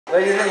What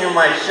do you think of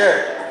my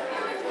shirt?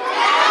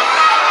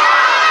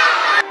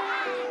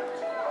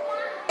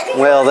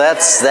 Well,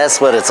 that's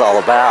what it's all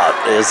about,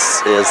 is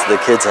the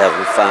kids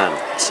having fun.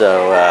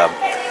 So,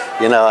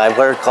 you know, I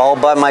work all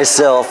by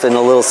myself in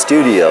a little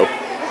studio,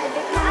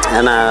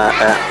 and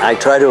I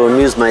try to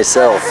amuse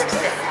myself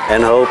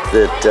and hope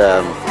that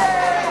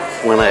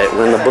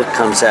when the book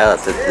comes out,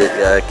 that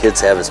the kids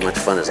have as much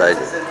fun as I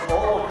do.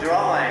 Old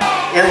drawing.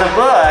 In the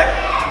book,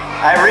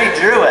 I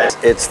redrew it.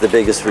 It's the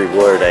biggest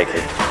reward I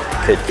could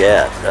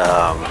get.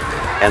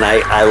 And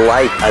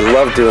I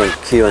love doing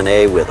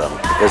Q&A with them,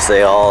 because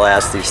they all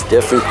ask these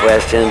different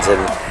questions,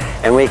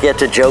 and we get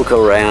to joke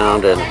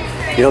around, and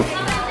you know,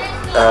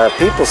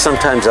 people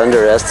sometimes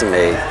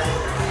underestimate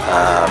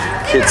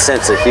kids'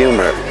 sense of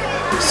humor.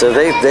 So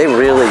they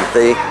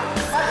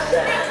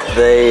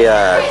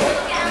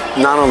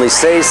not only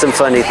say some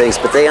funny things,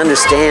 but they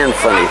understand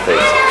funny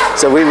things.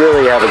 So we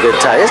really have a good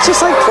time. It's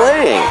just like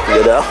playing,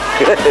 you know.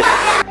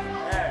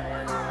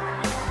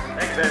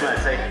 Thanks very much.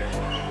 Thank you.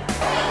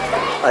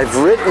 I've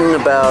written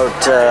about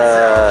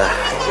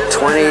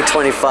 20,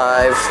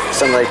 25,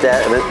 something like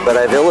that, but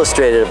I've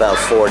illustrated about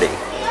 40.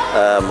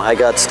 I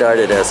got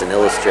started as an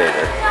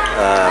illustrator.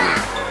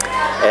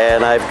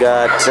 And I've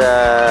got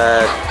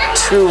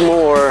 2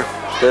 more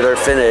that are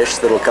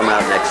finished that'll come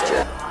out next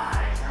year.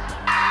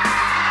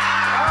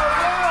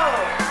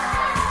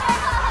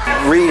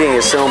 Reading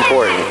is so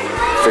important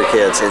for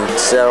kids, and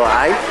so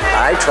I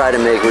try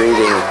to make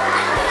reading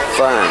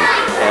fun,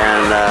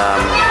 and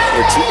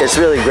it's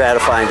really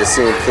gratifying to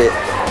see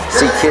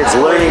kids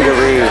learning to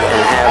read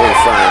and having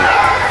fun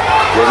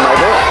with my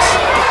books.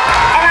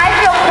 And I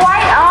feel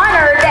quite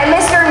honored that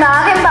Mr.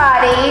 Noggin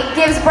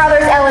gives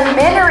Brothers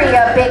Elementary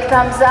a big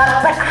thumbs up,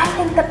 but I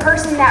think the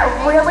person that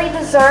really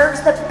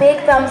deserves the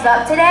big thumbs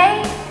up today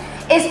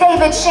is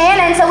David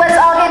Shannon, so let's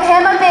all give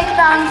him a big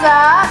thumbs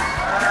up.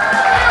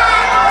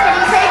 Can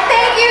you say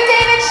thank you,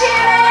 David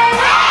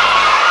Shannon?